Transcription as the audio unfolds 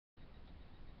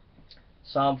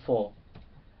Psalm 4.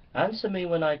 Answer me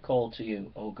when I call to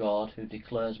you, O God, who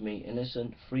declares me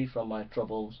innocent, free from my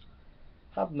troubles.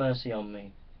 Have mercy on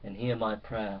me, and hear my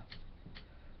prayer.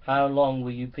 How long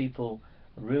will you people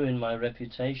ruin my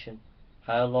reputation?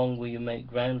 How long will you make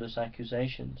groundless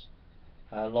accusations?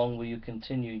 How long will you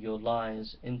continue your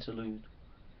lies? Interlude.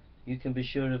 You can be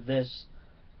sure of this: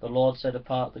 the Lord set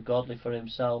apart the godly for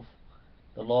himself.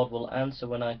 The Lord will answer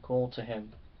when I call to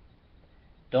him.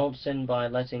 Don't sin by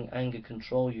letting anger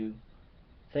control you.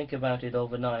 Think about it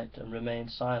overnight and remain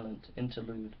silent.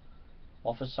 Interlude.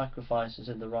 Offer sacrifices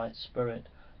in the right spirit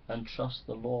and trust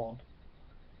the Lord.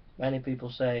 Many people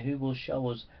say, who will show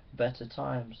us better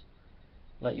times?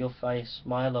 Let your face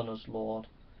smile on us, Lord.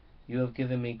 You have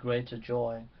given me greater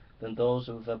joy than those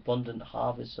who have abundant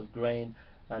harvests of grain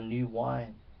and new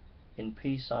wine. In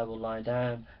peace I will lie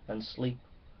down and sleep,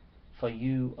 for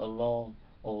you alone,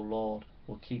 O Lord,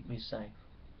 will keep me safe.